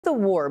The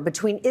war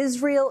between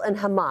Israel and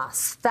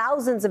Hamas.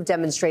 Thousands of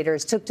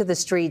demonstrators took to the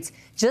streets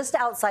just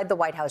outside the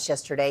White House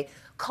yesterday,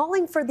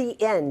 calling for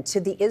the end to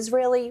the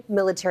Israeli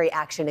military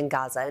action in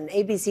Gaza. And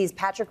ABC's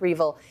Patrick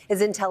Reevell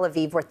is in Tel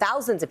Aviv, where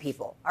thousands of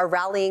people are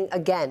rallying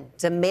again,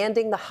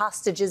 demanding the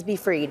hostages be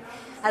freed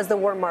as the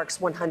war marks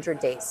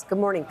 100 days. Good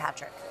morning,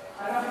 Patrick.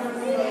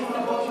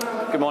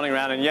 Good morning,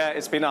 Rhiannon. Yeah,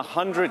 it's been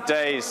 100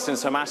 days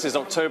since Hamas's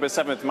October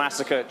 7th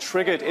massacre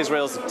triggered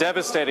Israel's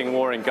devastating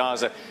war in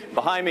Gaza.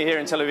 Behind me here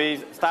in Tel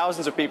Aviv,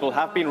 thousands of people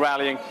have been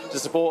rallying to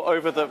support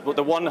over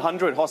the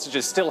 100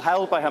 hostages still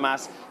held by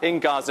Hamas in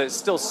Gaza. It's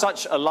still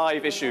such a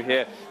live issue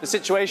here. The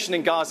situation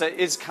in Gaza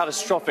is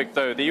catastrophic,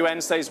 though. The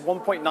UN says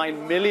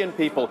 1.9 million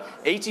people,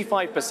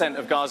 85%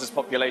 of Gaza's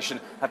population,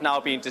 have now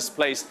been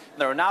displaced.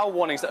 There are now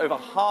warnings that over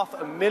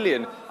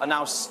 500,000 are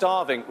now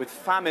starving, with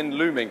famine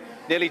looming.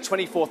 Nearly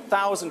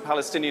 24,000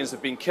 Palestinians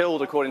have been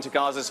killed, according to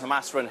Gaza's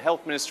Hamas-run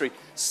health ministry.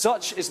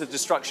 Such is the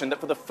destruction that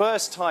for the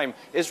first time,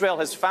 Israel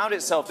has found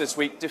itself this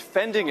week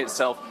defending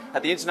itself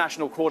at the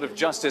International Court of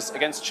Justice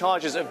against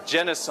charges of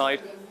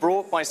genocide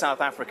brought by South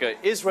Africa.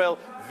 Israel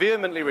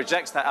vehemently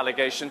rejects that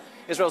allegation.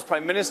 Israel's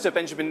Prime Minister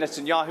Benjamin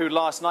Netanyahu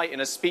last night, in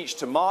a speech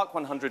to mark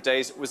 100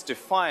 days, was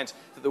defiant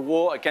that the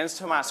war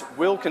against Hamas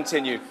will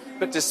continue.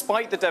 But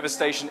despite the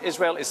devastation,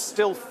 Israel is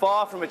still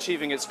far from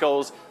achieving its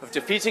goals of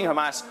defeating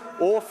Hamas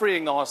or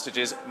freeing the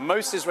hostages.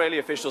 Most Israeli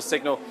officials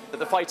signal that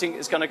the fighting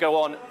is going to go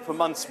on for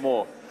months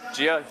more.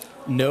 Gio?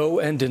 No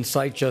end in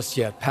sight just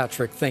yet.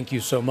 Patrick, thank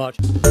you so much.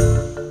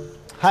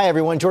 Hi,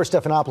 everyone. George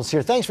Stephanopoulos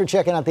here. Thanks for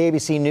checking out the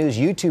ABC News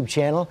YouTube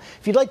channel.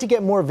 If you'd like to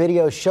get more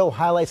videos, show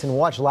highlights, and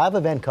watch live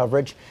event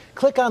coverage,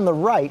 click on the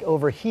right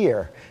over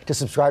here to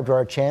subscribe to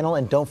our channel.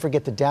 And don't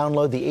forget to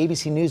download the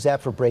ABC News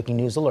app for breaking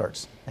news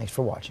alerts. Thanks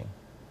for watching.